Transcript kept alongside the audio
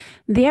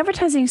The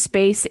advertising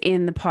space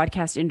in the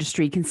podcast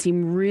industry can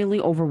seem really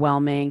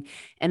overwhelming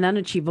and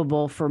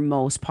unachievable for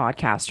most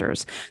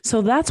podcasters.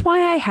 So that's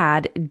why I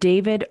had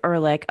David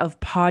Ehrlich of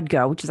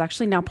Podgo, which is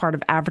actually now part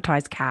of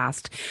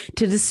AdvertiseCast,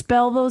 to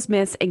dispel those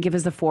myths and give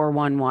us the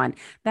 411.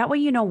 That way,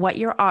 you know what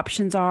your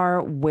options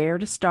are, where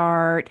to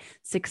start,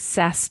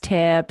 success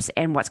tips,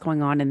 and what's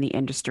going on in the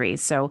industry.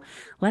 So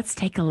let's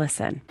take a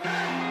listen.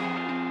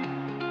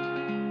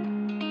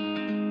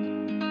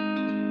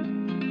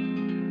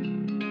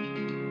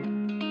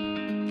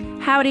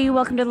 Howdy,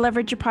 welcome to the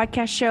Leverage Your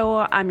Podcast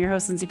Show. I'm your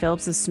host, Lindsay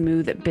Phillips of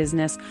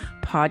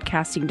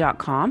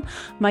smoothbusinesspodcasting.com.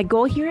 My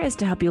goal here is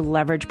to help you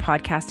leverage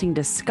podcasting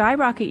to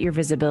skyrocket your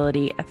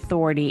visibility,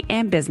 authority,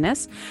 and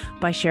business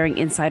by sharing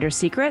insider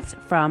secrets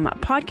from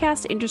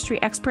podcast industry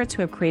experts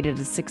who have created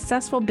a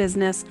successful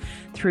business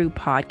through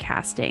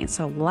podcasting.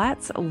 So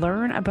let's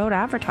learn about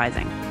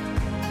advertising.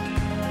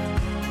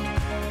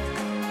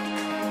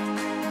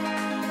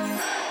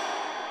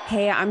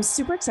 Hey, I'm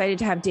super excited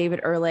to have David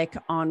Ehrlich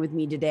on with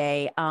me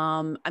today.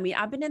 I've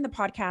been in the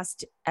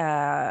podcast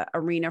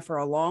arena for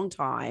a long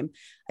time.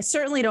 I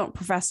certainly don't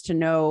profess to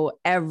know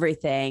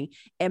everything.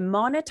 And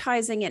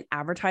monetizing and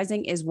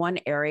advertising is one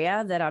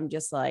area that I'm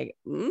just like,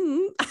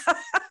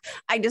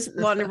 I just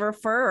want to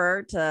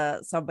refer to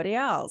somebody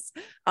else.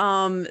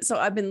 So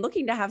I've been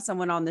looking to have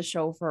someone on the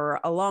show for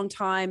a long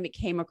time. It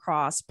came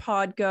across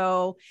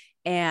Podgo.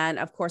 And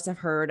of course, I've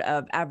heard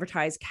of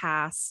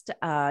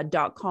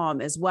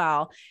AdvertiseCast.com as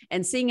well.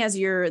 And seeing as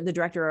you're the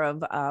director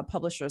of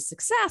publisher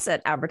success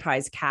at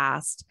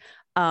AdvertiseCast,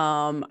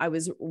 I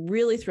was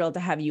really thrilled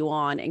to have you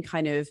on and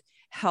kind of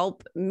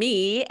help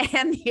me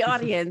and the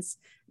audience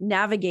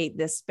navigate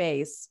this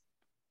space.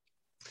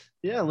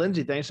 Yeah,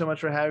 Lindsay, thanks so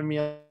much for having me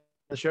on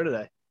the show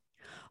today.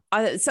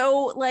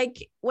 So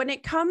when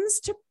it comes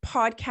to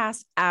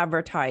podcast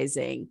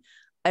advertising,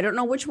 I don't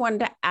know which one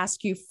to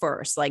ask you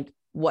first.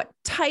 What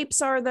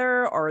types are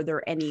there? Are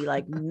there any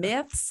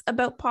myths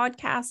about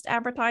podcast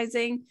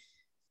advertising?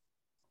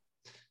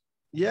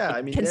 Yeah,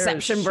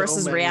 conception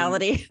versus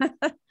reality.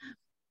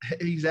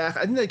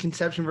 Exactly. I think the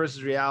conception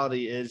versus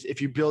reality is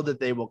if you build it,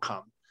 they will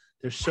come.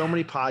 There's so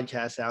many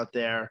podcasts out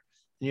there,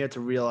 and you have to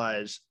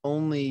realize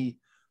only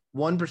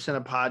 1%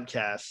 of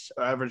podcasts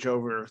average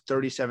over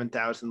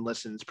 37,000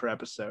 listens per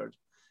episode.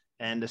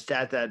 And the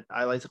stat that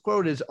I like to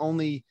quote is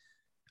only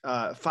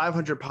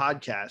 500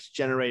 podcasts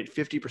generate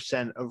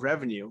 50% of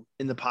revenue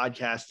in the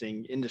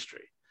podcasting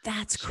industry.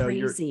 That's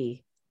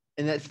crazy.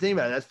 And that's the thing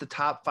about it. That's the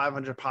top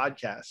 500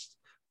 podcasts.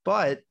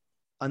 But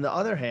on the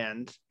other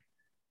hand,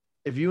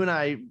 if you and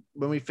I,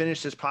 when we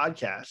finish this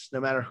podcast, no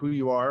matter who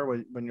you are,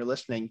 when you're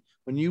listening,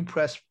 when you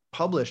press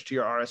publish to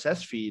your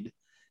RSS feed,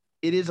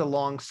 it is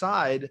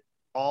alongside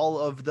all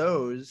of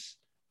those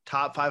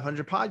top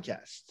 500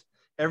 podcasts.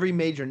 Every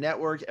major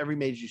network, every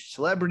major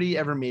celebrity,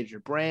 every major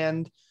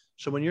brand.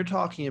 So when you're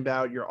talking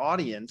about your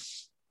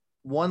audience,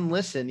 one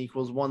listen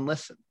equals one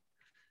listen.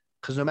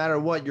 Because no matter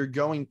what, you're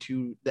going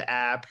to the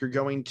app, you're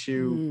going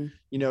to,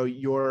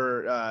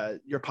 your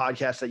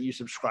podcast that you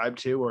subscribe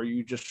to or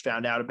you just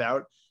found out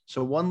about.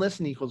 So one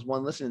listen equals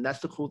one listen. And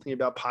that's the cool thing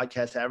about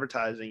podcast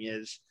advertising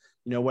is,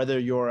 whether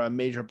you're a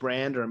major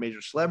brand or a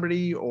major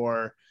celebrity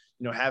or,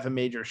 have a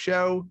major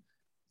show,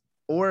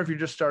 or if you're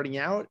just starting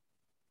out,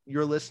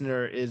 your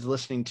listener is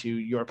listening to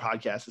your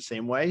podcast the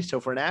same way. So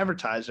for an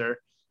advertiser,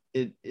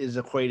 it is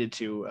equated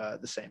to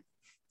the same.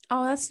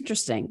 Oh, that's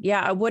interesting.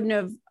 Yeah, I wouldn't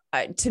have.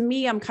 To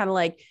me, I'm kind of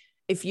like,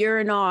 if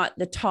you're not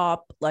the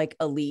top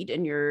elite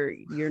and you're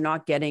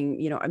not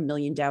getting 1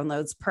 million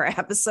downloads per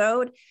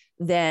episode,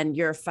 then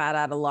you're fat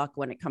out of luck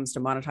when it comes to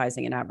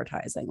monetizing and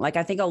advertising.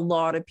 I think a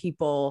lot of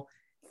people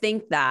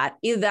think that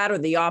either that or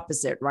the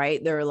opposite,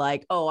 right? They're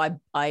like, oh,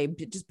 I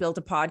just built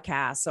a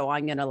podcast, so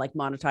I'm gonna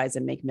monetize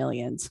and make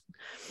millions.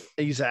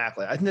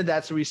 Exactly. I think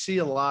that's where we see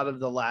a lot of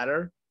the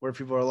latter, where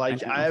people are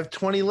like, I have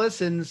 20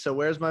 listens, so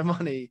where's my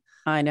money?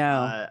 I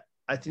know.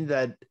 I think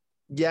that,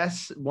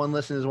 yes, one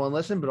listen is one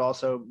listen, but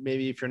also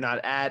maybe if you're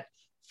not at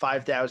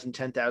 5,000,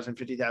 10,000,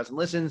 50,000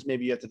 listens,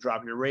 maybe you have to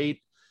drop your rate.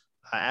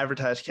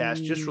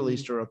 AdvertiseCast just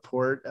released a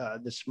report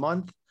this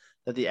month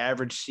that the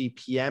average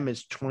CPM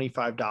is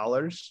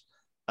 $25.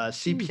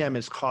 CPM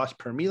is cost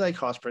per melee,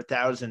 cost per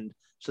thousand.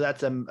 So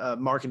that's a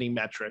marketing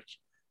metric.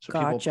 So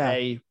people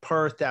pay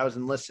per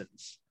 1,000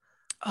 listens.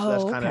 So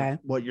that's kind of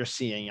what you're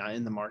seeing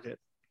in the market.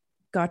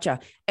 Gotcha.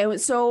 And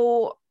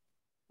so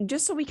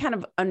just so we kind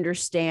of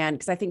understand,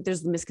 because I think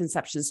there's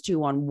misconceptions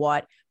too on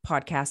what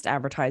podcast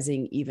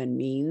advertising even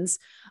means.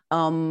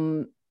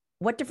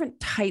 What different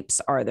types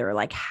are there?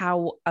 What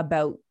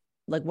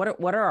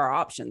are our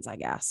options, I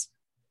guess?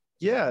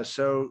 Yeah.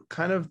 So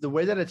kind of the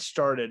way that it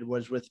started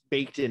was with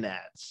baked in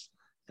ads.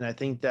 And I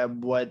think that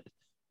what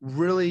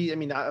really,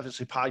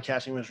 obviously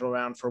podcasting was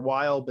around for a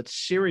while, but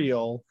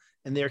Serial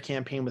and their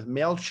campaign with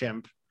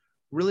MailChimp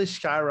really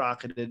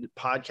skyrocketed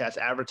podcast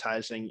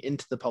advertising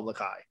into the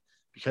public eye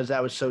because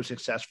that was so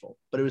successful,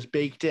 but it was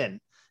baked in.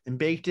 And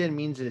baked in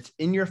means that it's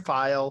in your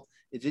file,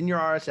 it's in your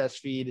RSS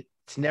feed,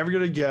 it's never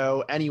going to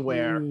go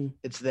anywhere,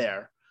 it's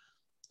there.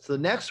 So the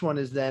next one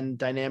is then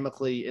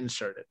dynamically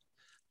inserted.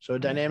 So a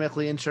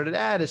dynamically inserted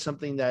ad is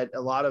something that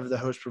a lot of the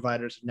host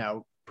providers have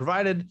now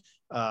provided.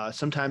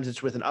 Sometimes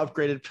it's with an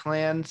upgraded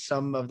plan.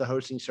 Some of the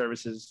hosting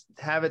services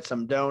have it,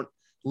 some don't.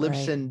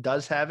 Libsyn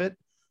does have it.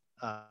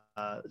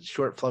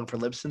 Short plug for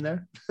Libsyn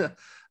there.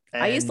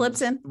 I use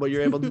Libsyn. What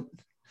you're able to,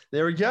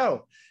 there we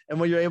go. And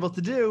what you're able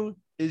to do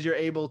is you're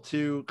able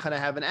to kind of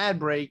have an ad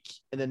break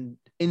and then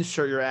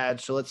insert your ad.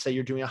 So let's say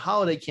you're doing a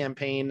holiday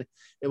campaign,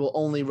 it will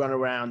only run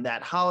around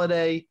that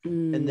holiday.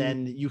 And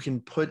then you can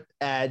put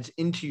ads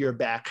into your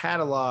back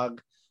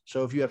catalog.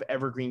 So if you have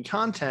evergreen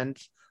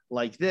content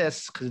like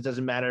this, because it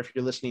doesn't matter if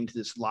you're listening to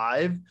this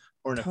live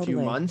or in a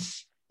few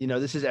months,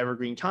 this is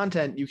evergreen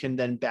content, you can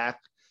then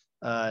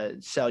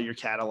sell your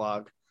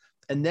catalog.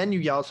 And then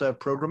you also have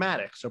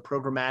programmatic. So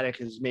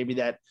programmatic is maybe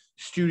that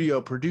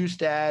studio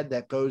produced ad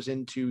that goes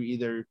into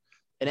either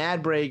an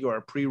ad break or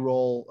a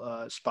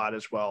pre-roll spot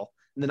as well.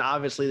 And then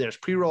obviously there's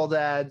pre-rolled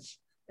ads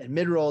and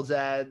mid-rolled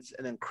ads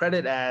and then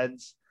credit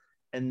ads.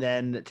 And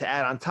then to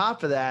add on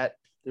top of that,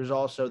 there's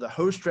also the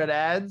host read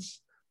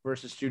ads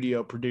versus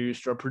studio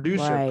produced or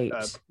producer,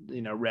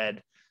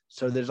 read.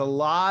 So there's a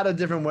lot of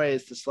different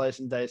ways to slice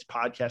and dice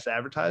podcast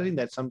advertising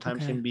that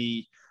sometimes can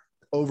be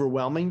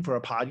overwhelming for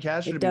a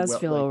podcaster. It does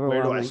feel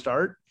overwhelming. Where do I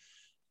start?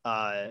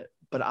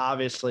 But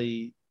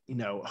obviously,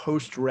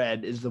 host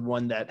read is the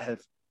one that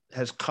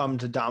has come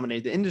to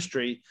dominate the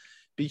industry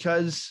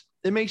because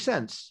it makes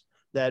sense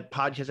that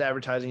podcast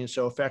advertising is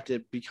so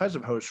effective because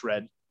of host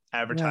read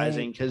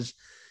advertising. Because,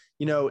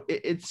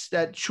 it's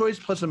that choice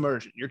plus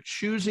immersion. You're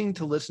choosing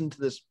to listen to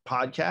this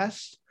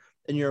podcast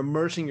and you're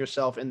immersing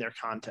yourself in their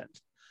content.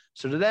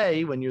 So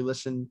today, when you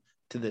listen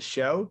to this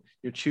show,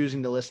 you're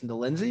choosing to listen to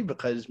Lindsay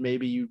because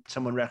maybe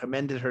someone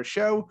recommended her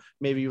show.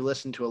 Maybe you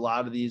listened to a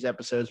lot of these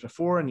episodes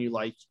before and you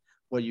like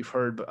what you've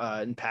heard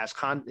in past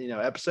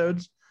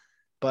episodes.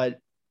 But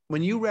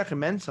when you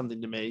recommend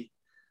something to me,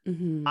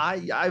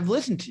 I've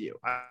listened to you.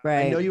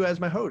 I know you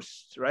as my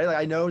host, right? Like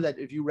I know that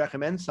if you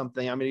recommend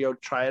something, I'm going to go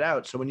try it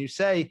out. So when you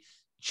say,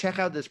 check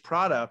out this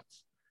product,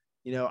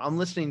 I'm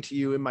listening to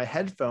you in my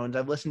headphones.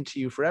 I've listened to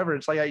you forever.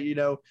 It's like,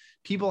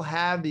 people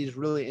have these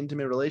really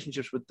intimate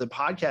relationships with the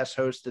podcast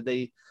host that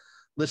they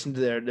listen to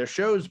their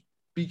shows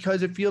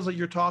because it feels like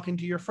you're talking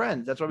to your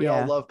friends. That's why we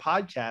all love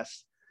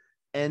podcasts.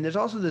 And there's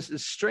also this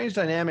strange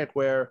dynamic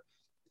where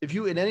if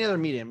you, in any other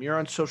medium, you're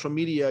on social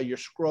media, you're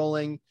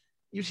scrolling,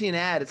 you see an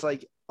ad, it's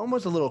like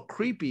almost a little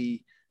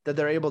creepy that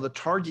they're able to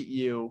target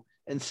you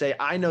and say,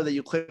 I know that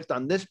you clicked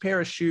on this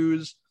pair of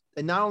shoes,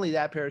 and not only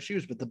that pair of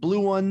shoes, but the blue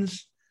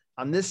ones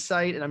on this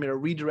site, and I'm going to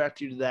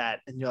redirect you to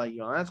that. And you're like,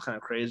 that's kind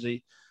of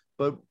crazy.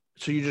 But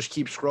so you just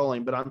keep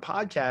scrolling. But on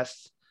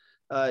podcasts,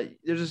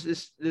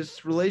 there's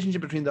this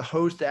relationship between the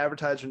host, the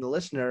advertiser, and the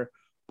listener,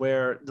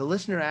 where the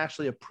listener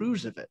actually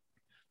approves of it.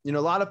 A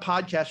lot of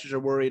podcasters are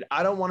worried,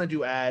 I don't want to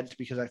do ads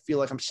because I feel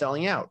like I'm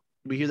selling out.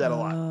 We hear that a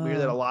lot. We hear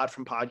that a lot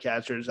from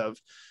podcasters of,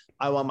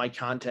 I want my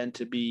content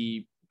to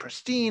be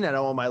pristine. I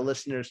don't want my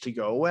listeners to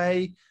go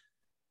away.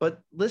 But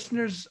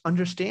listeners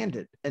understand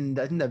it. And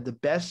I think that the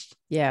best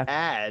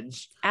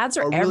ads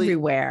are really,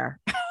 everywhere.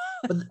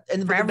 The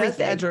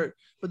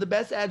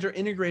best ads are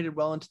integrated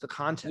well into the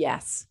content.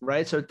 Yes.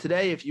 Right. So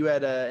today, if you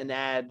had an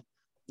ad,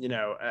 we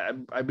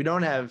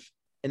don't have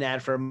an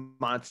ad for a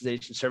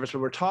monetization service, but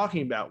we're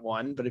talking about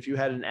one. But if you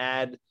had an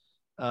ad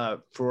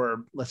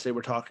for, let's say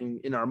we're talking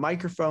in our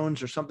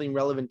microphones or something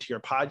relevant to your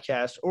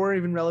podcast or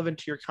even relevant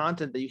to your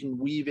content that you can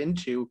weave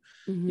into,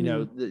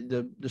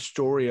 the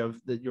story of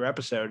your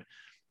episode,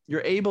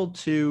 you're able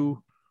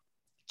to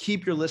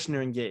keep your listener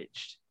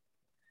engaged.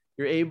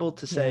 You're able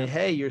to say,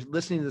 hey, you're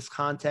listening to this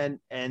content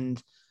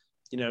and,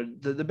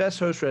 the best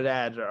host read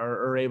ads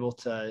are able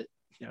to,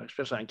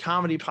 especially on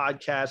comedy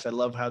podcasts. I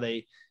love how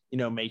they,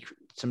 make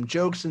some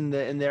jokes in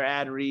their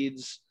ad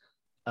reads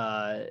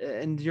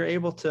and you're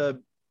able to,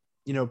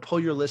 pull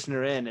your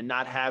listener in and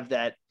not have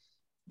that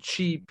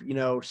cheap,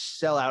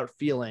 sellout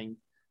feeling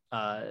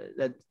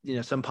that,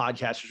 some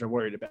podcasters are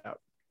worried about.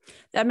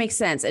 That makes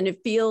sense. And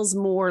it feels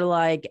more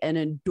like an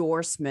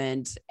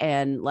endorsement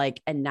and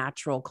like a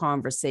natural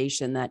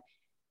conversation that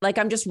like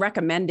I'm just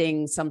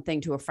recommending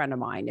something to a friend of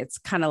mine. It's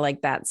kind of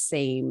like that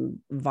same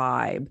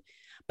vibe.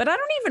 But I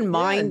don't even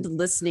mind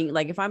listening.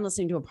 Like if I'm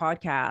listening to a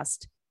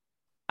podcast,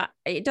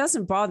 it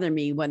doesn't bother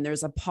me when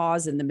there's a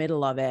pause in the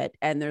middle of it.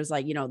 And there's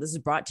like, this is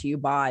brought to you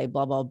by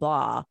blah, blah,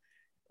 blah.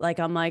 Like,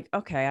 I'm like,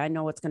 okay, I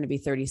know it's going to be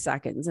 30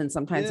 seconds. And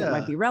sometimes it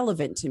might be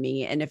relevant to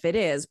me. And if it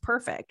is,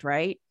 perfect.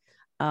 Right.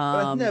 But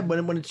I think that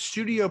when it's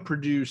studio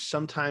produced,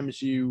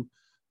 sometimes you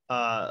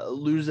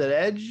lose that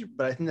edge.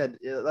 But I think that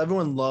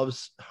everyone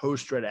loves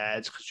host read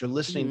ads because you're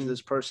listening to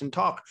this person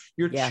talk.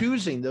 You're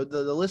choosing, the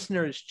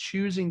listener is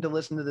choosing to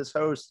listen to this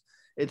host.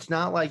 It's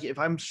not like if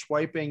I'm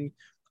swiping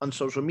on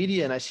social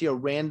media and I see a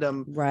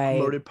random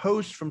promoted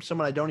post from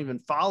someone I don't even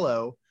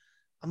follow,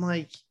 I'm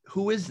like,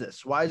 who is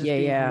this? Why is this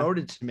being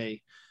promoted to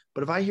me?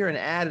 But if I hear an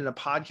ad in a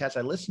podcast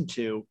I listen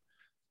to,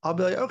 I'll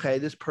be like, okay,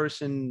 this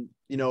person,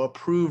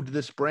 approved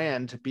this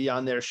brand to be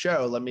on their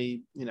show. Let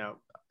me,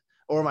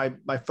 or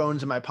my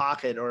phone's in my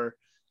pocket, or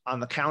on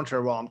the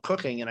counter while I'm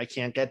cooking and I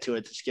can't get to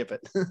it to skip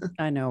it.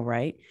 I know,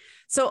 right?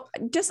 So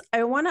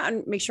I want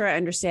to make sure I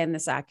understand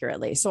this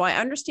accurately. So I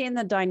understand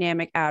the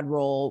dynamic ad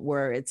roll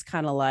where it's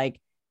kind of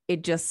like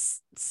it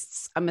just,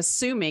 I'm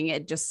assuming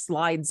it just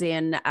slides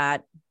in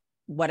at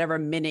whatever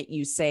minute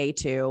you say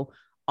to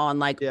on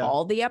like Yeah.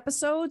 all the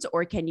episodes,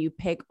 or can you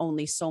pick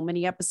only so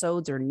many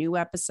episodes or new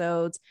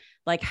episodes?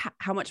 Like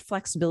how much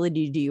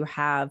flexibility do you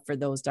have for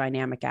those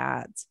dynamic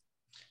ads?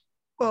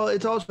 Well,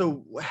 it's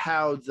also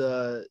how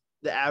the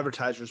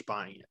advertiser's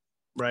buying it,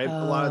 right?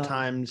 A lot of Oh.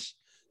 times,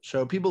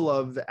 so people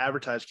love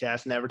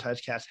AdvertiseCast, and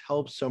AdvertiseCast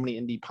helps so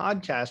many indie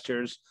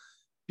podcasters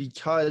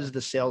because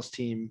the sales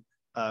team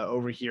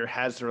over here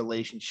has the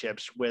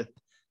relationships with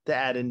the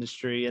ad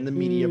industry and the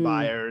media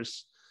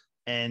buyers.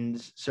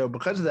 And so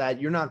because of that,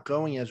 you're not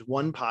going as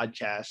one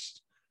podcast,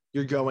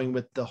 you're going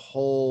with the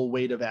whole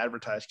weight of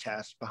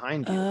AdvertiseCast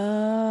behind you.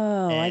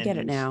 Oh, I get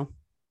it And now.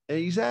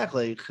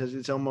 exactly, because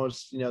it's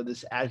almost,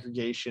 this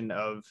aggregation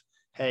of,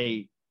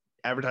 hey,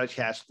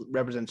 AdvertiseCast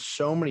represents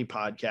so many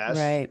podcasts.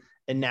 Right.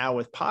 And now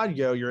with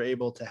Podgo, you're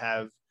able to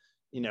have,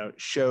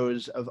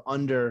 shows of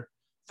under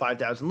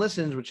 5,000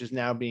 listens, which is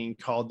now being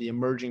called the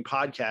Emerging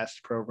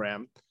Podcast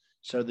Program.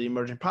 So the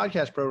Emerging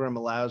Podcast Program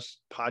allows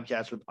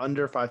podcasts with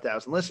under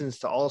 5,000 listens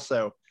to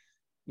also,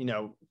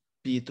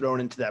 be thrown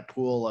into that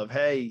pool of,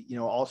 hey,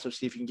 also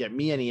see if you can get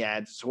me any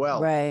ads as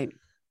well. Right.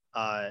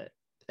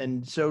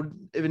 And so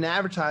if an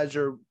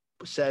advertiser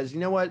says, you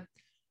know what,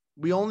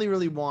 we only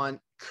really want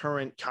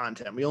current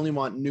content, we only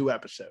want new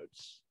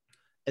episodes.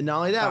 And not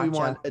only that, Gotcha. we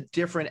want a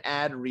different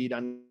ad read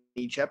on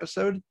each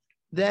episode,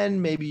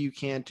 then maybe you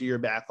can't do your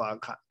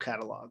backlog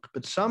catalog.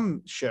 But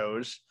some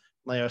shows,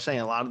 like I was saying,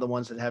 a lot of the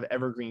ones that have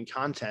evergreen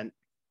content,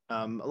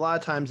 a lot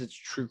of times it's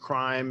true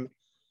crime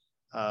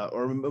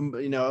or,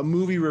 a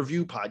movie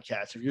review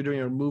podcast. If you're doing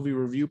a movie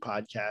review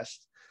podcast,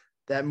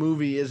 that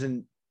movie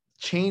isn't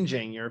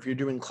changing, or if you're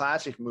doing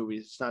classic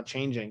movies, it's not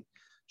changing.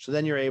 So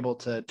then you're able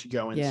to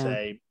go and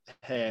say,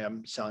 hey,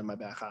 I'm selling my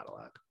back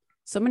catalog.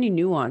 So many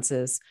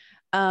nuances.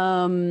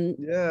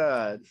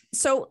 Yeah.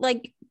 So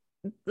like,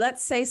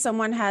 let's say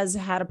someone has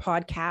had a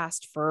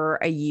podcast for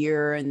a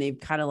year and they've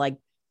kind of like,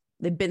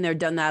 they've been there,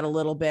 done that a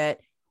little bit.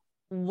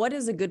 What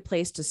is a good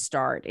place to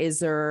start? Is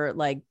there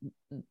like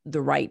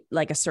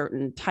like a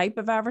certain type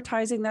of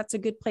advertising that's a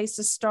good place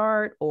to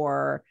start?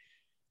 Or,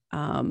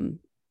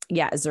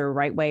 is there a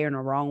right way and a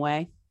wrong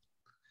way?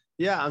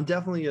 Yeah, I'm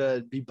definitely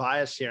going to be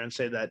biased here and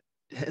say that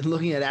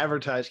looking at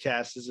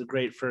AdvertiseCast is a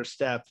great first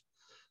step.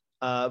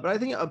 But I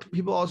think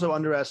people also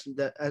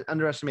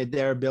underestimate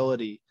their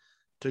ability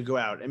to go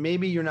out. And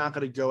maybe you're not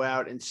going to go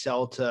out and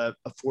sell to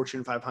a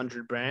Fortune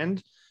 500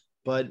 brand,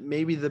 but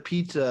maybe the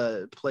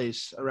pizza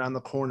place around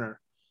the corner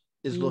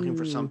is looking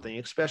for something,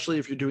 especially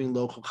if you're doing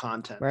local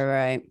content.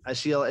 Right. I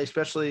see,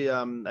 especially,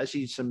 I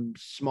see some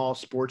small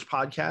sports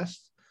podcasts.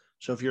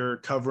 So if you're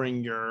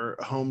covering your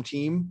home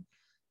team,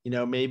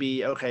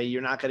 maybe, okay,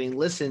 you're not getting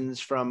listens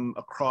from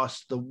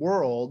across the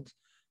world,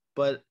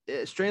 but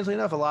strangely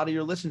enough, a lot of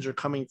your listens are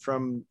coming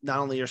from not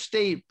only your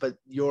state, but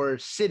your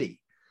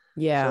city.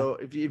 Yeah. So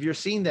if you're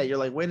seeing that, you're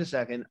like, wait a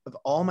second, if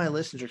all my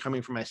listens are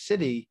coming from my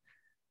city,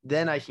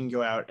 then I can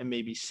go out and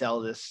maybe sell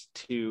this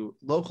to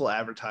local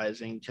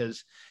advertising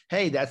because,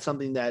 hey, that's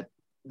something that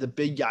the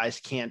big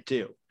guys can't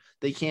do.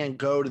 They can't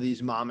go to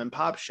these mom and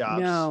pop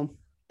shops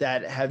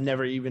that have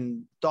never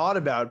even thought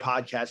about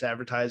podcast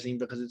advertising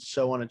because it's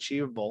so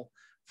unachievable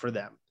for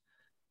them.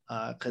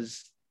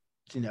 Because,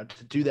 to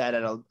do that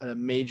at a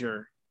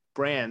major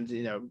brand,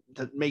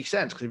 that makes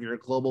sense. Because if you're a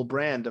global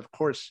brand, of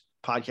course,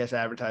 podcast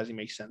advertising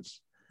makes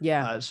sense.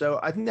 Yeah. So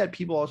I think that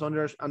people also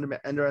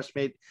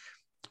underestimate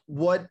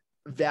what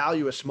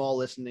value a small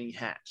listening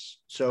has.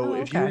 So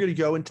if you were going to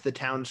go into the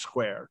town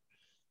square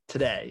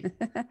today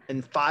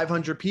and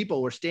 500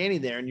 people were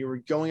standing there and you were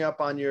going up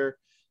on your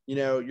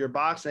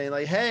box saying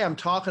like, hey, I'm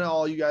talking to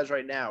all you guys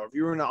right now. If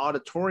you were in an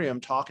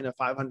auditorium talking to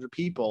 500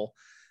 people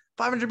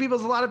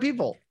is a lot of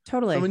people.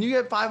 Totally. So when you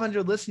get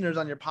 500 listeners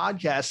on your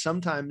podcast,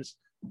 sometimes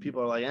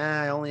people are like,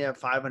 I only have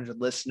 500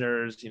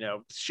 listeners.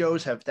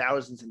 Shows have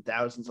thousands and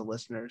thousands of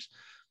listeners,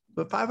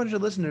 but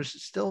 500 listeners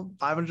is still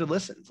 500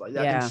 listens. Like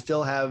that can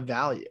still have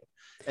value.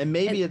 And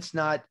maybe it's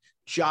not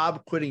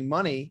job quitting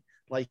money.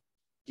 Like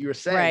you were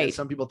saying, that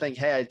some people think,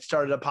 hey, I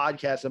started a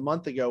podcast a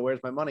month ago.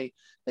 Where's my money?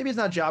 Maybe it's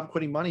not job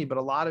quitting money, but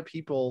a lot of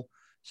people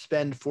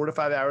spend 4 to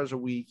 5 hours a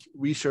week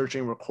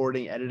researching,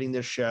 recording, editing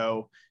their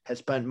show, has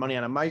spent money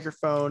on a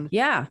microphone.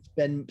 Yeah.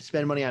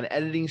 Spend money on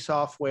editing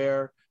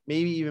software,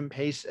 maybe even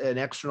pay an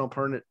external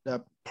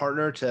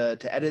partner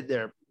to edit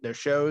their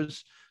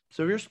shows.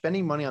 So if you're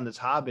spending money on this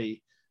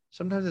hobby,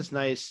 sometimes it's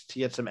nice to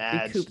get some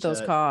ads. Recoup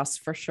those costs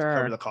for sure.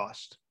 Cover the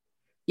cost.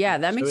 Yeah,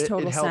 that makes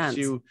total sense.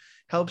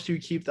 Helps you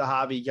keep the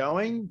hobby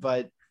going,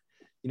 but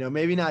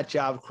maybe not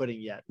job quitting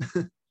yet.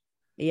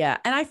 Yeah.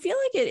 And I feel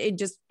like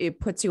it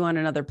puts you on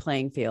another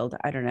playing field.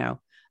 I don't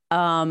know.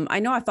 I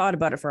know I thought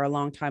about it for a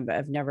long time, but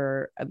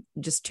I'm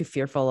just too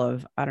fearful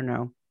of, I don't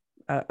know,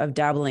 of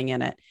dabbling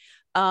in it.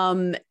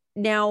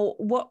 Now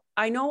what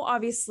I know,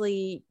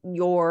 obviously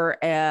you're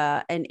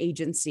an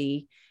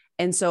agency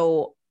And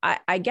so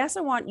I guess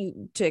I want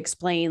you to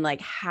explain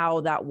like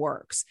how that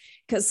works,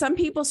 because some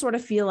people sort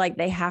of feel like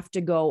they have to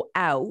go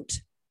out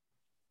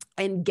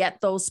and get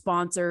those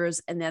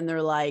sponsors. And then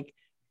they're like,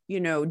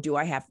 what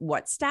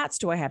stats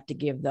do I have to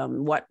give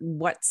them?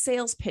 What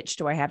sales pitch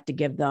do I have to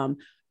give them?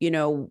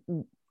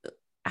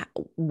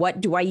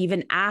 What do I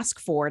even ask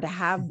for to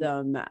have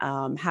them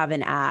have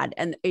an ad?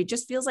 And it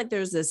just feels like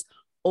there's this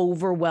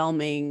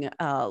overwhelming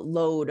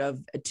load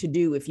of to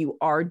do if you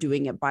are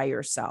doing it by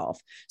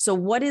yourself. So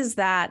what is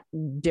that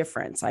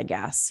difference, I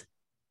guess?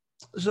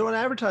 So in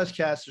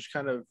AdvertiseCast, there's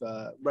kind of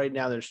right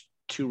now there's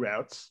two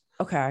routes.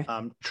 Okay.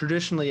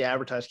 Traditionally,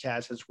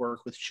 AdvertiseCast has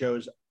worked with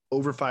shows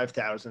over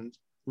 5,000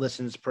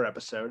 listens per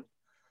episode.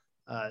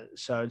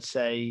 So I'd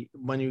say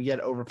when you get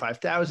over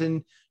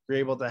 5,000, you're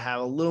able to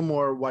have a little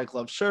more white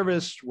glove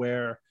service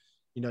where,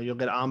 you'll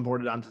get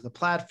onboarded onto the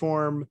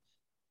platform,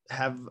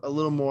 have a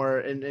little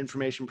more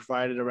information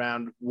provided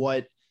around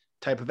what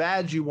type of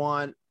ads you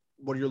want,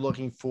 what you're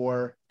looking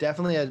for.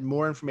 Definitely, as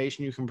more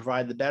information you can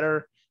provide, the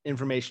better.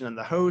 Information on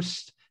the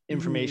host,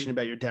 information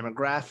about your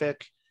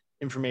demographic,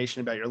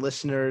 information about your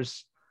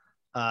listeners.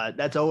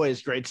 That's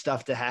always great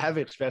stuff to have,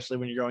 especially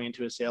when you're going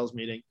into a sales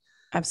meeting.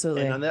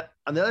 Absolutely. And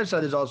on the other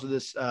side, there's also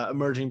this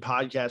emerging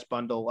podcast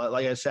bundle.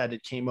 Like I said,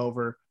 it came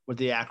over with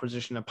the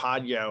acquisition of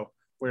Podgo,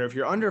 where if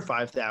you're under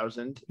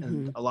 5,000,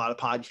 and a lot of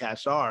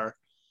podcasts are,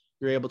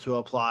 you're able to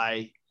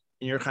apply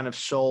and you're kind of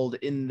sold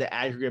in the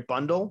aggregate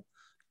bundle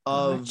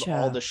of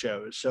all the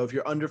shows. So if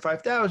you're under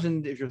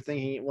 5,000, if you're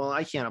thinking, well,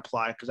 I can't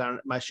apply because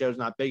my show's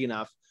not big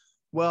enough.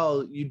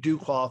 Well, you do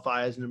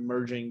qualify as an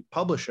emerging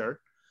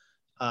publisher.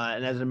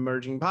 And as an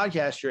emerging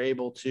podcast, you're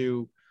able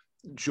to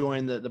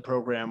join the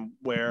program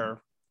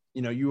where,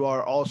 you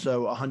are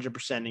also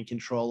 100% in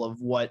control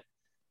of what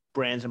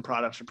brands and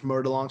products are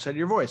promoted alongside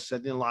your voice. I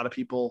think a lot of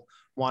people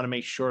want to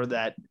make sure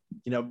that,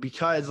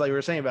 because like we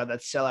were saying about that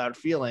sellout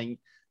feeling,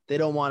 they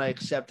don't want to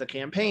accept a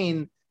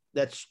campaign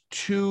that's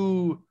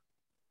too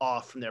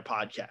off from their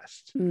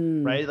podcast,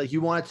 right? Like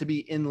you want it to be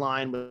in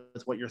line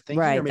with what you're thinking.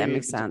 Right, or maybe that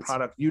makes if it's sense. a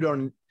product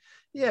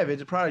if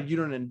it's a product you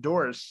don't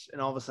endorse,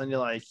 and all of a sudden you're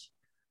like,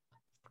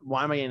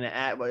 why am I getting an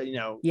ad?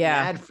 An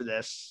ad for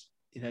this?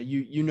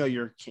 You know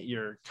your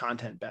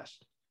content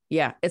best.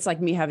 Yeah, it's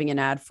like me having an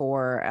ad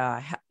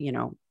for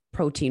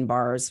protein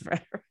bars.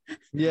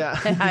 Yeah,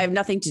 I have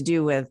nothing to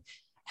do with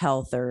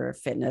health or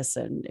fitness,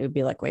 and it would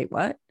be like, wait,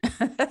 what?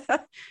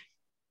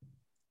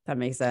 That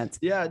makes sense.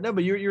 Yeah, no,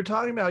 but you're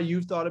talking about,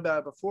 you've thought about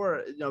it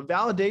before.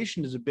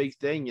 Validation is a big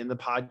thing in the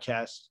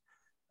podcast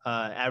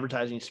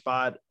advertising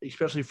spot,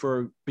 especially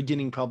for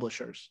beginning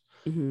publishers.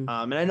 And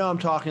I know I'm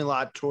talking a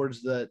lot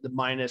towards the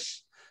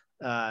minus.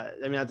 Not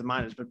the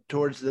minus, but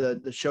towards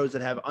the shows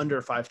that have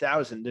under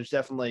 5,000. There's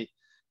definitely,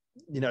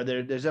 there's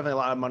definitely a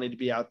lot of money to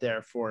be out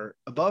there for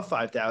above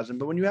 5,000.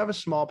 But when you have a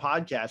small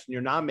podcast and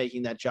you're not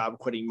making that job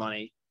quitting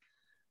money,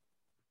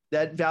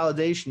 that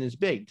validation is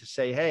big to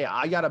say, hey,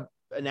 I got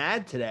an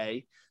ad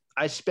today.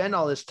 I spend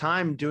all this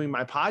time doing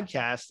my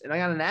podcast and I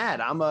got an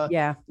ad. I'm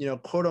a,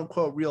 quote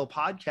unquote real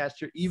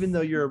podcaster, even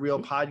though you're a real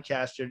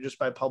podcaster just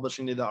by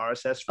publishing to the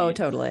RSS feed. Oh,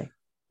 totally.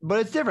 But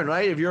it's different,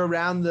 right? If you're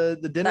around the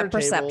dinner that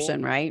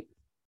perception, table, right?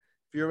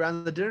 If you're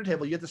around the dinner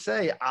table, you get to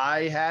say,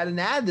 I had an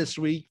ad this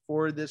week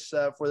for this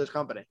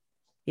company.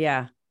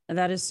 Yeah,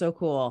 that is so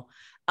cool.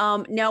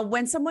 Now,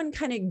 when someone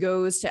kind of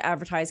goes to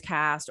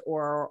AdvertiseCast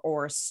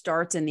or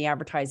starts in the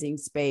advertising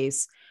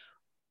space,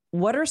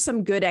 what are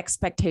some good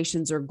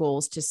expectations or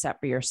goals to set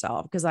for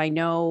yourself? Because I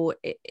know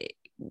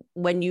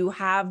when you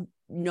have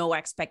no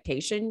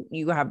expectation,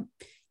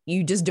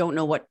 you just don't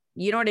know what,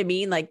 you know what I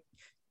mean? Like,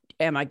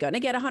 am I going to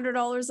get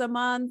 $100 a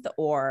month,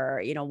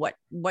 or,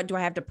 what do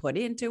I have to put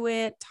into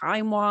it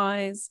time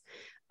wise?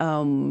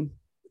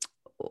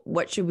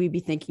 What should we be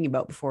thinking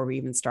about before we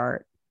even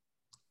start?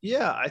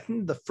 Yeah, I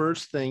think the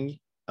first thing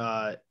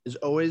is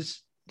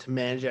always to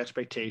manage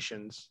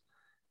expectations.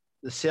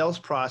 The sales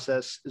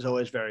process is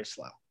always very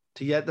slow.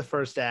 To get the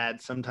first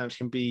ad sometimes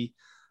can be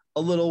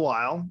a little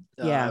while,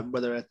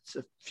 whether it's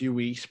a few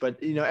weeks,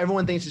 but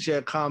everyone thinks it's going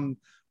to come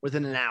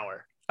within an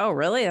hour. Oh,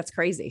 really? That's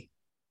crazy.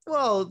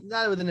 Well,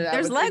 not within an hour.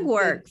 There's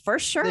legwork for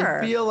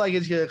sure. They feel like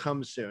it's going to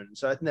come soon.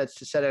 So I think that's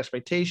to set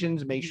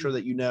expectations, make sure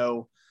that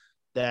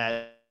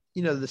that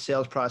the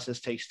sales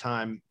process takes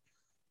time.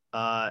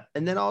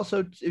 And then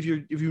also if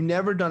you've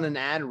never done an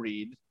ad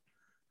read,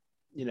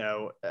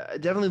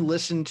 definitely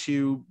listen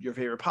to your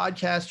favorite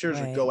podcasters,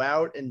 or go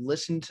out and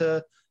listen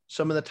to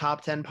some of the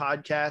top 10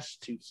 podcasts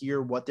to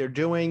hear what they're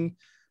doing.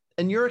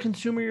 And you're a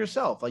consumer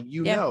yourself. Like,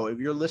 if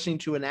you're listening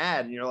to an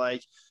ad and you're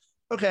like,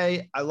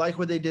 okay, I like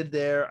what they did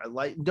there.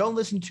 Don't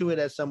listen to it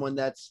as someone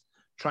that's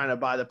trying to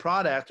buy the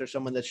product or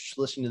someone that's just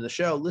listening to the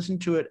show. Listen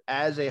to it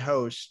as a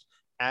host,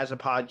 as a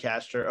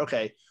podcaster.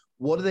 Okay,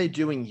 what are they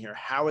doing here?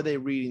 How are they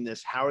reading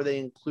this? How are they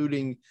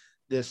including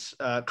this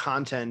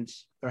content,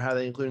 or how are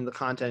they including the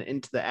content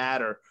into the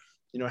ad, or,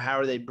 how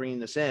are they bringing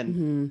this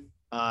in?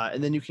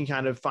 And then you can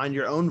kind of find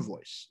your own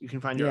voice. You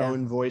can find your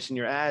own voice in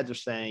your ads, or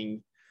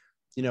saying,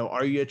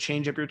 are you going to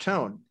change up your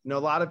tone? A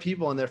lot of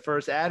people in their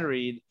first ad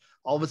read,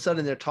 all of a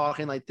sudden they're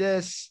talking like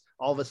this,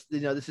 all of us,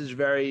 this is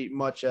very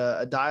much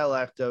a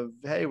dialect of,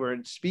 hey,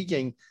 we're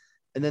speaking.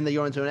 And then they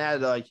go into an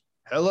ad, they're like,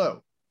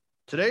 hello,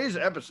 today's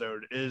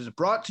episode is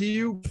brought to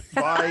you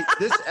by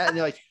this ad. And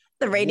you're like,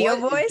 the radio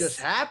what voice just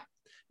happened?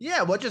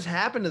 Yeah, what just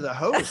happened to the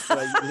host?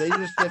 Like, did they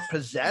just get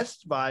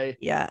possessed by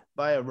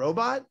a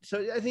robot? So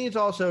I think it's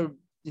also,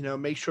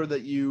 make sure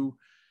that you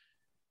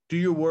do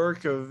your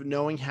work of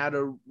knowing how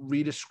to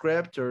read a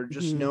script or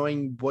just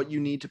knowing what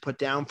you need to put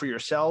down for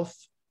yourself.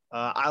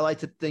 I like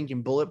to think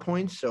in bullet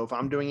points. So if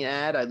I'm doing an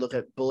ad, I look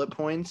at bullet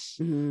points.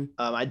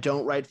 I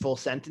don't write full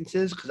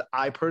sentences because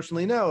I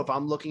personally know if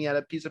I'm looking at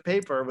a piece of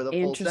paper with a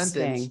full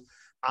sentence,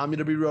 I'm going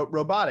to be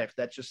robotic.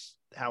 That's just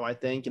how I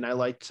think. And I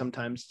like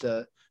sometimes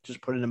to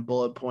just put it in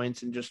bullet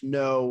points and just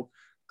know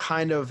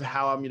kind of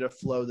how I'm going to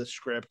flow the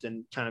script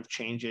and kind of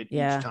change it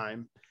each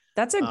time.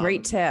 That's a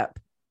great tip.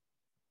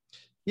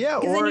 Yeah.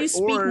 Because then you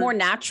speak more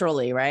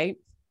naturally, right?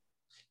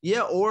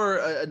 Yeah. Or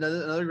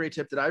another great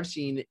tip that I've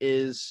seen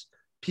is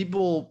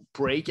people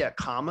break at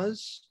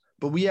commas,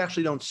 but we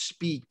actually don't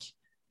speak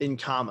in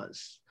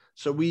commas.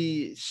 So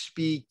we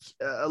speak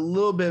a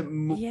little bit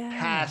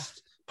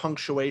past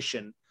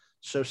punctuation.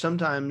 So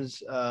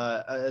sometimes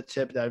a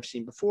tip that I've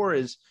seen before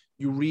is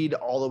you read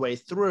all the way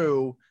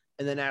through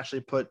and then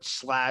actually put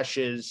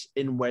slashes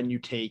in when you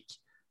take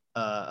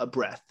a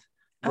breath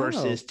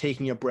versus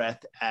taking a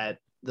breath at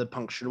the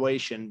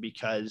punctuation,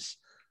 because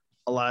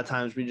a lot of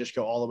times we just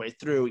go all the way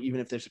through.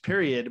 Even if there's a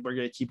period, we're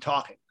going to keep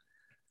talking.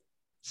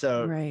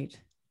 So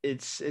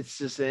it's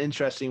just an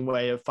interesting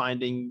way of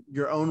finding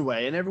your own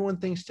way, and everyone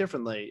thinks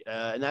differently,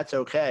 and that's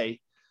okay.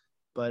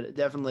 But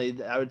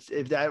definitely, I would,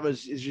 if that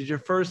was your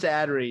first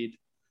ad read,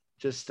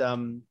 just go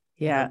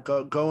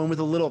in with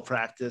a little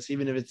practice,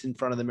 even if it's in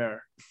front of the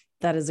mirror.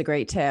 That is a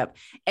great tip.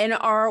 And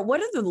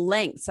what are the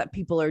lengths that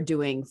people are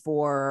doing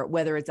for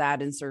whether it's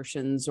ad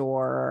insertions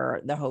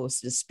or the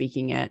host is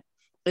speaking it?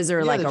 Is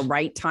there like a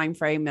right time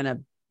frame and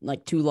a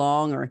too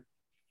long, or?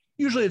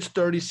 Usually it's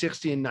 30,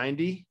 60, and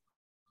 90.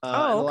 And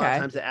a lot of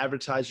times the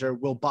advertiser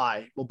will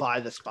buy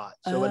the spot.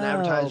 So an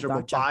advertiser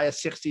will buy a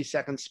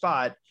 60-second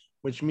spot,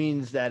 which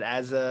means that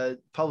as a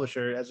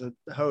publisher, as a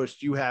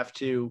host, you have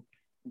to,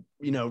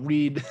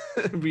 read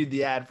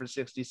the ad for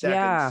 60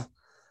 seconds.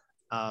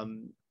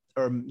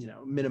 Or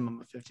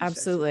minimum of 50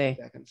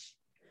 seconds.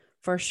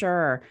 For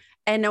sure.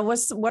 And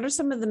what are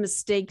some of the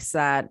mistakes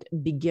that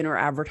beginner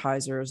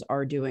advertisers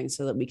are doing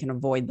so that we can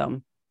avoid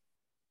them?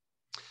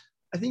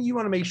 I think you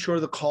want to make sure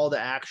the call to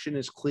action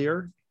is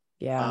clear.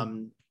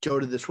 Go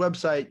to this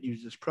website,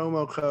 use this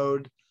promo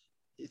code.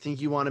 I think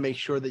you want to make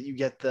sure that you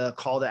get the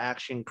call to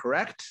action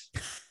correct,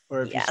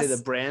 or if you say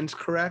the brand's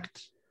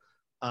correct.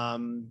 I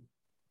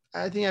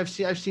think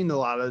I've seen a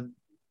lot of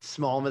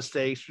small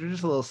mistakes. They're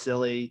just a little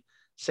silly.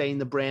 Saying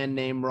the brand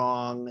name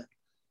wrong,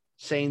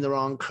 saying the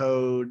wrong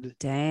code.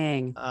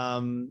 Dang.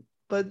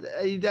 But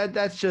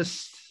that's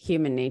just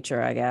human nature,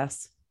 I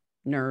guess.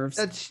 Nerves.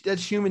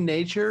 That's human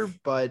nature,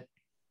 but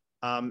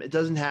it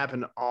doesn't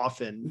happen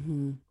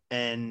often.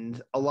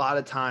 And a lot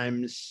of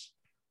times,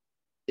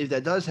 if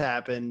that does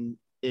happen,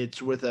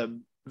 it's with the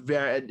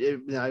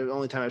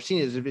only time I've seen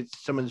it is if it's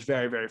someone's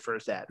very, very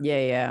first ad.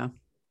 Yeah.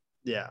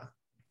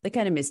 The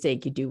kind of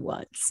mistake you do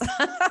once.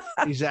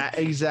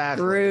 Exactly.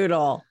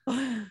 Brutal.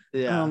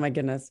 Yeah. Oh my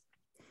goodness.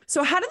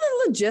 So how do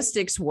the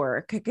logistics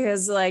work?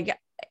 Because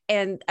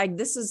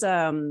this is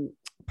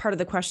part of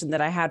the question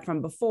that I had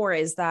from before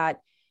is that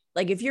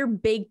if you're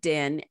baked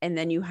in and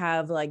then you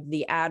have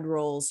the ad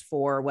rolls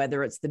for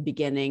whether it's the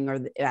beginning or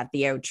at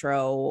the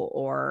outro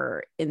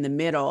or in the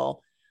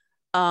middle,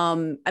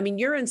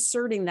 you're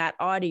inserting that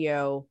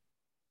audio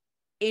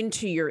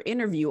into your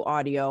interview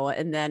audio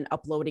and then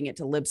uploading it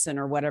to Libsyn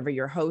or whatever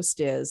your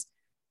host is.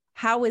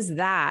 How is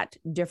that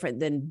different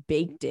than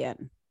baked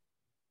in?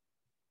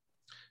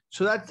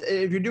 So that's,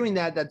 if you're doing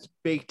that, that's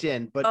baked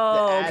in. But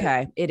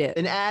it is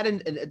an ad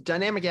and a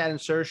dynamic ad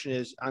insertion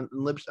is on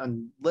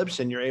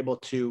Libsyn. You're able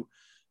to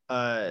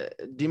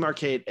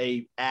demarcate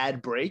a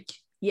ad break.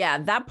 Yeah,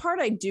 that part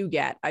I do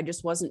get. I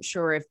just wasn't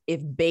sure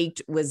if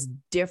baked was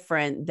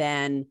different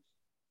than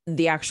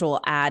the actual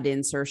ad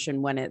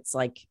insertion when it's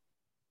So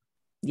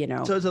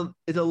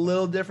it's a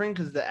little different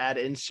because the ad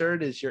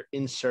insert is you're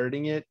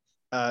inserting it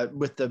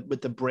with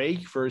the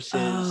break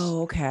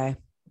versus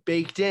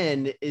baked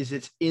in is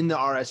it's in the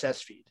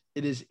RSS feed.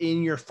 It is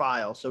in your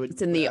file. So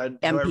it's in the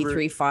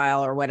MP3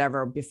 file or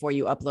whatever before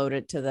you upload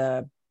it to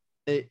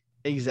the.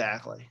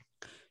 Exactly.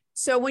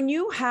 So when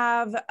you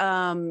have,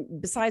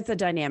 besides the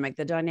dynamic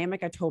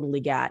I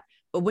totally get,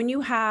 but when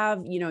you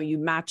have, you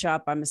match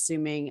up, I'm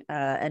assuming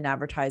an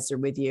advertiser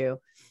with you,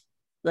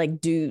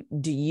 do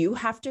you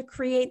have to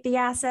create the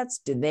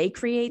assets? Do they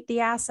create the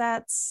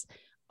assets?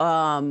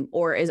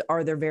 Or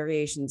are there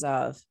variations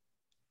of?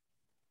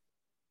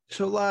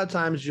 So a lot of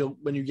times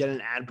when you get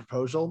an ad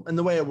proposal, and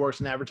the way it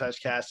works in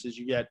AdvertiseCast is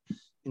you get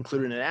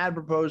included in an ad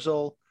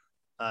proposal.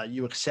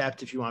 You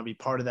accept if you want to be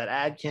part of that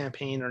ad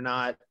campaign or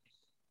not.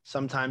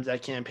 Sometimes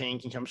that campaign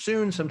can come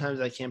soon. Sometimes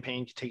that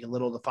campaign can take a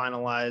little to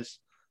finalize.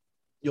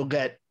 You'll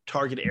get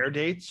target air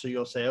dates. So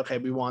you'll say, okay,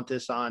 we want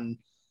this on,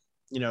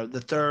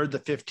 the 3rd, the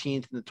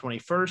 15th, and the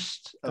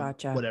 21st of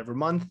Gotcha. whatever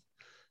month.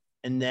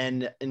 And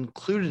then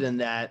included in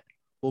that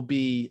will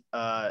be,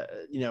 a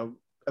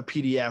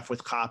PDF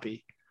with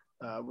copy,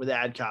 with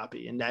ad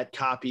copy. And that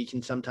copy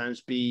can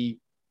sometimes be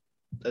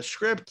a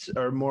script,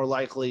 or more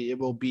likely it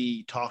will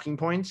be talking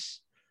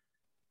points.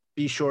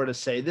 Be sure to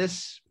say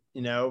this,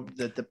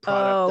 that the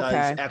product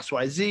does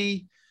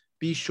XYZ.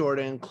 Be sure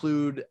to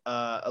include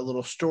a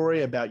little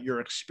story about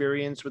your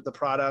experience with the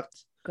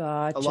product.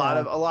 Gotcha. A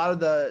lot of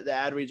the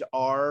ad reads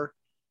are,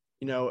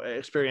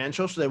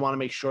 experiential. So they want to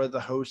make sure that the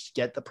hosts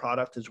get the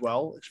product as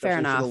well,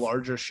 especially for the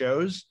larger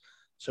shows.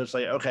 So it's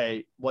like,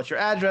 okay, what's your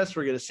address?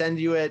 We're going to send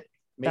you it.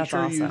 Make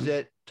sure you use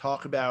it.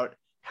 Talk about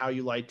how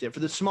you liked it. For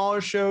the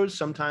smaller shows,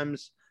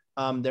 sometimes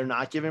they're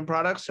not giving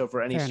products. So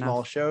for any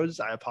small shows,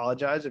 I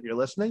apologize if you're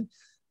listening.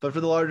 But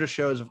for the larger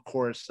shows, of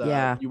course,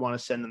 you want to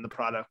send them the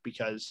product,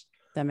 because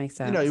that makes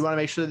sense. You want to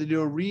make sure that they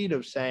do a read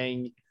of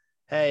saying,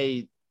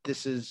 hey,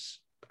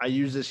 I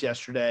used this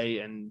yesterday,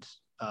 and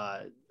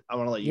I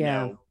want to let you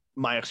know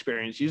my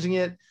experience using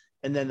it.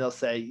 And then they'll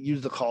say,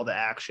 use the call to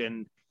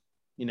action,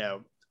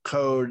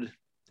 code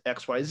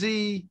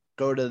XYZ,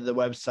 go to the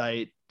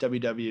website,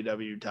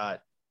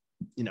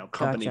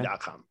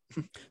 www.company.com.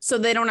 So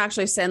they don't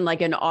actually send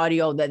like an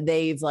audio that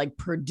they've like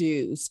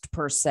produced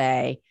per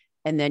se,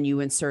 and then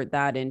you insert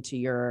that into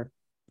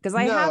because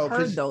I have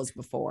heard those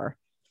before.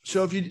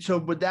 So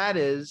what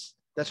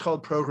that's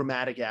called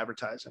programmatic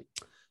advertising.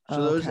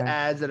 So those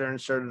ads that are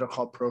inserted are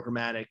called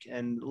programmatic,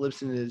 and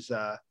Libsyn is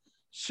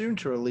soon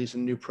to release a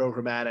new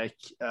programmatic,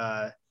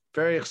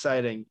 very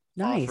exciting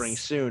offering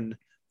soon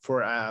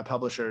for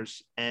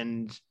publishers.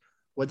 And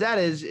what that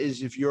is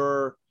if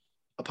you're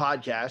a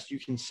podcast, you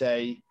can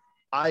say,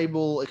 I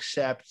will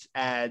accept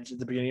ads at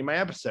the beginning of my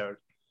episode,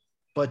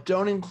 but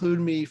don't include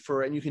me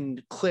and you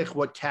can click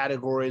what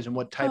categories and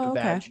what type of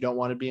ads you don't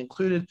want to be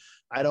included.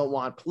 I don't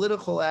want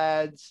political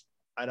ads.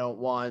 I don't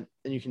want,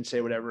 and you can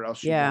say whatever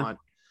else you want.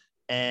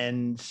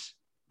 And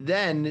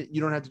then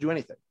you don't have to do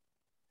anything.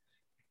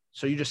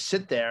 So you just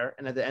sit there,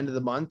 and at the end of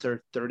the month,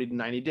 or 30 to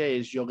 90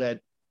 days, you'll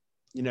get,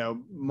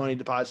 money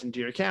deposited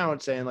into your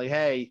account saying like,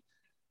 hey,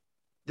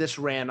 this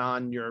ran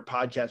on your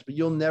podcast, but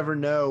you'll never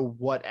know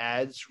what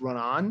ads run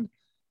on,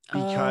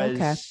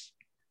 because,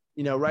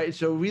 right.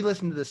 So we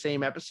listen to the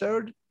same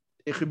episode.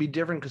 It could be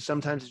different because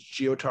sometimes it's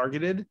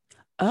geo-targeted.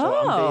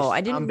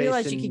 I didn't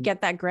realize you could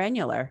get that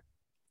granular.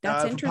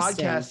 That's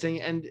interesting.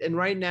 Podcasting. And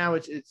right now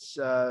it's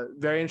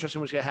very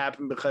interesting what's going to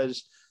happen,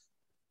 because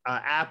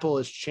Apple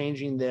is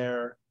changing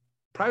their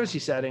privacy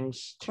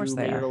settings to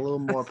make it a little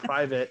more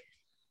private.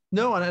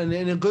 No,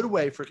 in a good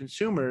way for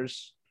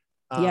consumers.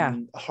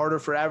 Harder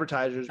for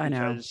advertisers,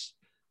 because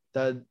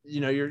I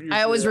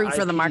always root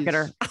for the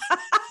marketer.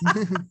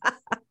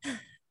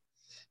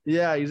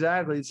 Yeah,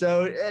 exactly.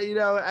 So,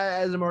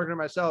 as a marketer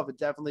myself, it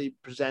definitely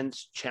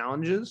presents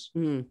challenges.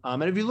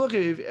 And if you look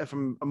at it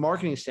from a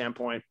marketing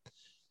standpoint,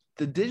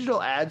 the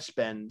digital ad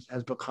spend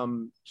has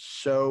become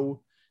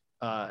so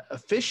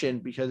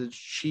efficient because it's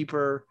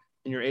cheaper,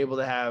 and you're able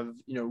to have,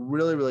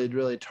 really, really,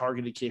 really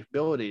targeted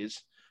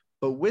capabilities.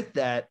 But with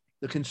that,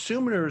 the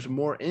consumer is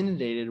more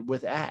inundated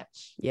with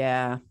ads.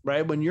 Yeah.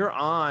 Right. When you're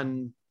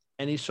on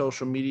any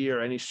social media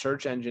or any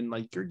search engine,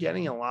 like, you're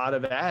getting a lot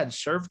of ads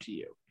served to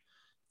you.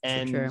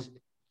 And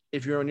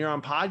when you're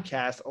on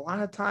podcast, a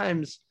lot of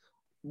times,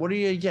 what do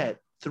you get?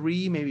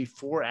 3, maybe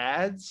 4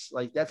 ads?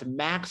 Like, that's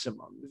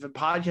maximum. If a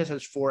podcast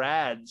has 4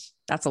 ads,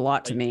 that's a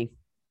lot to me.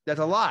 That's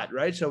a lot,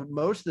 right? So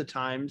most of the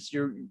times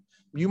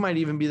you might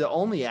even be the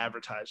only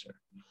advertiser.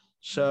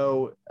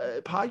 So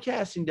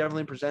podcasting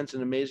definitely presents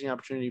an amazing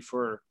opportunity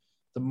for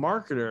the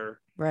marketer,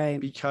 right?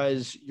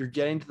 Because you're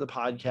getting to the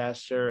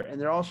podcaster,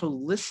 and they're also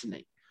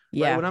listening.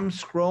 Yeah. Right? When I'm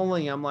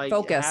scrolling, I'm like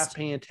focused, half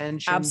paying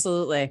attention.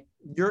 Absolutely.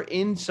 You're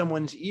in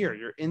someone's ear.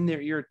 You're in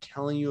their ear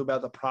telling you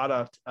about the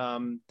product.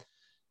 And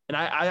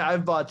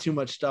I've bought too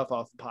much stuff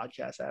off of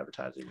podcast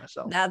advertising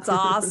myself. That's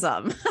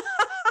awesome.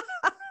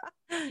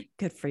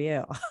 Good for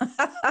you.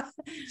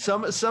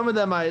 Some of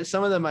them I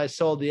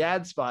sold the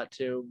ad spot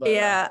to. But,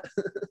 yeah.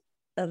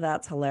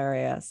 That's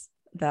hilarious.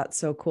 That's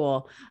so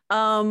cool.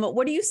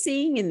 What are you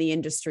seeing in the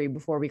industry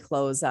before we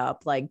close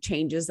up? Like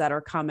changes that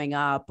are coming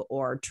up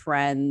or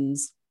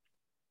trends?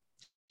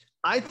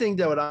 I think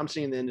that what I'm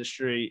seeing in the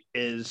industry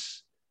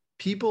is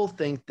people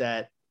think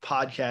that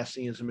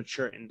podcasting is a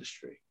mature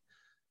industry,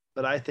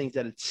 but I think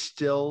that it's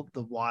still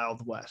the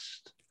Wild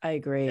West. I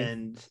agree.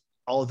 And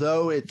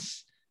although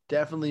it's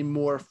definitely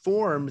more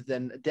formed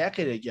than a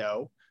decade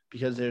ago,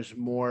 because there's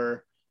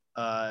more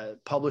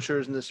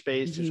publishers in the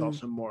space, there's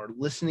also more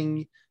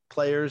listening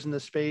players in the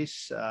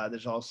space.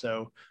 There's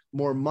also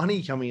more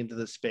money coming into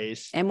the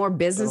space. And more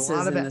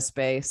businesses in the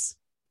space.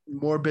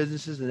 More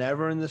businesses than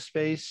ever in the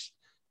space.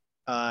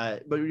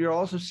 But you're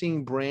also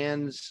seeing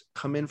brands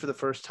come in for the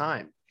first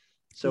time.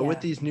 So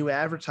with these new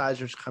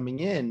advertisers coming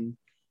in,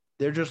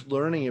 they're just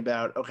learning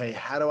about, okay,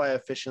 how do I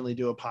efficiently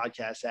do a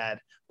podcast ad?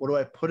 What do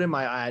I put in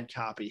my ad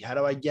copy? How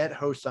do I get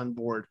hosts on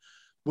board?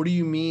 what do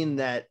you mean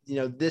that,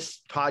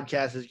 this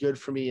podcast is good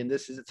for me? And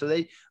this is it. So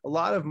a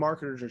lot of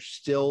marketers are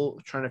still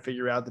trying to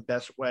figure out the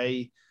best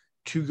way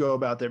to go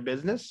about their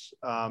business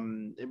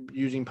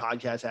using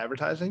podcast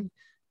advertising.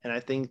 And I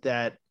think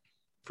that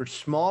for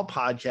small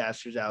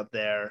podcasters out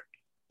there,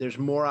 there's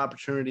more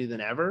opportunity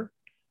than ever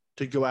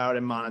to go out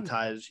and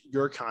monetize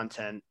your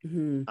content.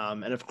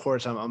 And of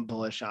course, I'm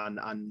bullish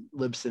on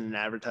Libsyn and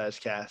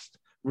AdvertiseCast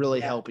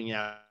really helping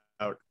out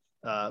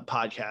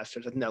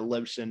podcasters. I think that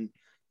Libsyn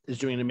is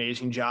doing an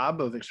amazing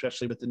job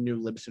especially with the new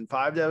Libsyn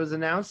 5 that was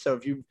announced. So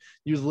if you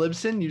use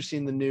Libsyn, you've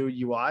seen the new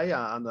UI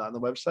on the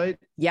website.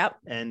 Yep.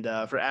 And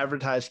for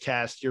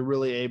AdvertiseCast, you're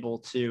really able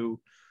to,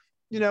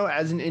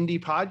 as an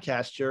indie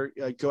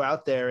podcaster, go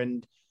out there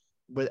and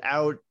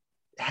without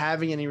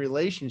having any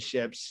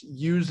relationships,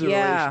 use the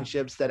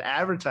relationships that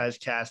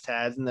AdvertiseCast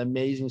has and the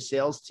amazing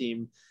sales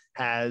team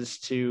has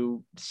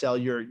to sell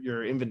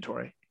your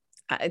inventory.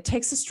 It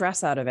takes the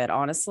stress out of it,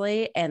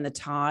 honestly, and the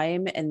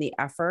time and the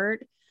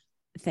effort.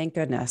 Thank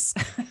goodness.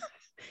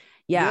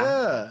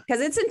 Because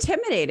it's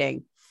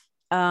intimidating.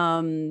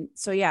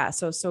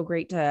 So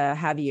great to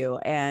have you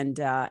and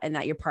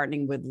that you're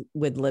partnering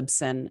with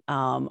Libsyn.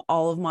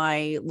 All of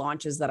my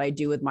launches that I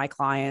do with my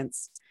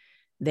clients,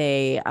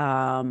 they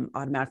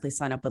automatically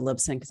sign up with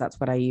Libsyn because that's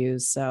what I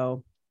use.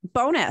 So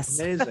bonus.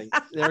 Amazing.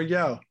 There we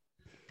go.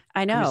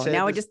 I know.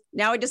 Now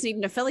I just need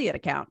an affiliate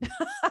account.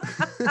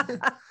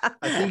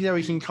 I think that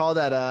we can call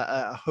that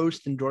a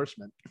host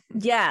endorsement.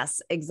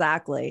 Yes,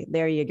 exactly.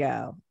 There you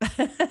go.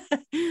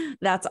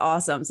 That's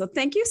awesome. So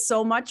thank you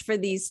so much for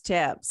these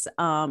tips.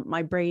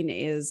 My brain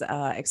is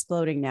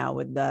exploding now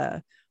with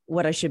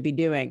what I should be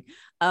doing.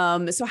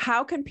 So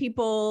how can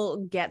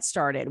people get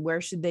started?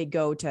 Where should they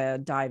go to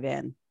dive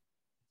in?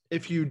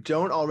 If you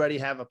don't already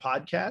have a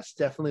podcast,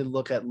 definitely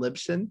look at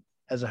Libsyn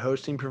as a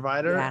hosting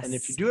provider. Yes. And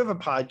if you do have a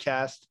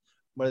podcast,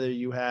 whether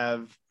you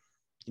have,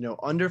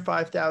 under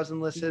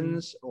 5,000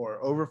 listens or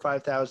over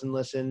 5,000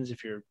 listens,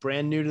 if you're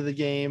brand new to the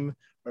game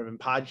or have been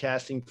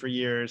podcasting for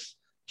years,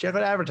 check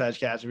out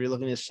AdvertiseCast. If you're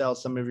looking to sell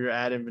some of your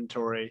ad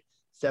inventory,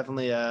 it's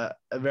definitely a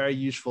very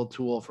useful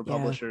tool for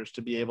publishers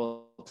to be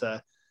able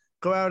to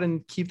go out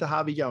and keep the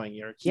hobby going,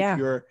 keep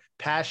your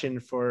passion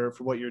for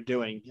what you're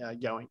doing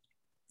going.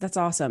 That's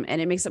awesome.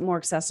 And it makes it more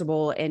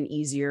accessible and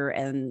easier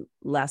and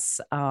less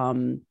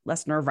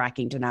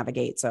nerve-wracking to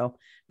navigate. So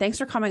thanks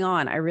for coming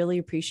on. I really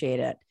appreciate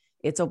it.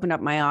 It's opened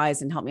up my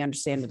eyes and helped me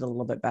understand it a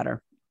little bit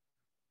better.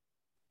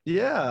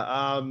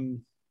 Yeah.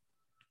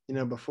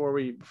 Before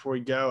we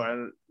go, I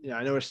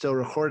know we're still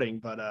recording,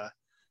 but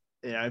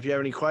if you have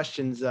any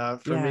questions for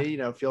me,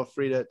 feel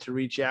free to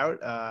reach out.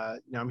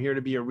 I'm here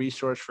to be a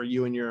resource for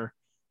you and your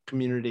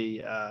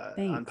community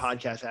on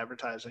podcast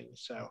advertising.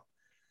 So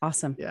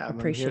awesome. Yeah,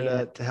 appreciate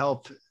it to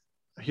help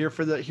here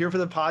for the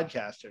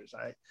podcasters.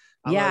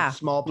 I'm a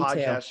small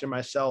podcaster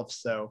myself,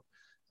 so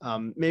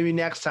maybe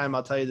next time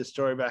I'll tell you the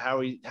story about how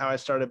I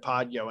started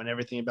Podgo and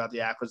everything about the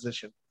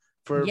acquisition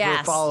for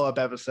a follow-up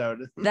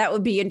episode. That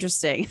would be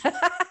interesting.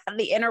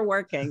 The inner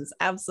workings.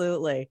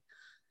 Absolutely.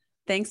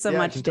 Thanks so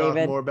much, David.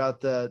 Talk more about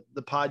the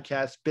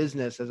podcast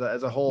business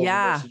as a whole.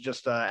 Versus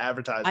just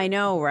advertising. I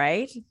know,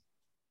 right?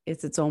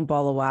 It's its own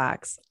ball of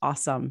wax.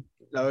 Awesome.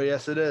 Oh,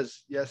 yes, it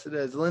is. Yes, it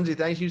is. Lindsay,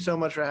 thank you so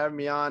much for having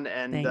me on.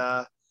 And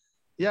I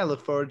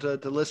look forward to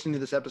listening to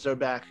this episode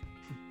back.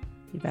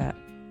 You bet.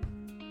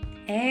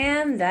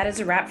 And that is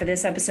a wrap for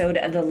this episode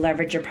of the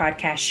Leverage Your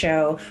Podcast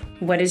Show.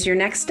 What is your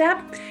next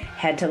step?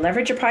 Head to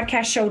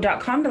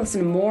leverageyourpodcastshow.com to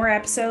listen to more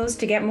episodes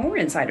to get more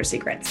insider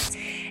secrets.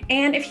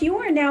 And if you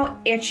are now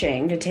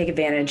itching to take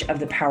advantage of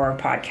the power of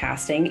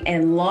podcasting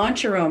and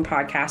launch your own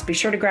podcast, be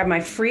sure to grab my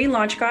free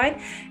launch guide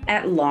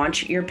at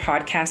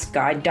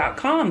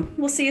launchyourpodcastguide.com.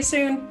 We'll see you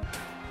soon.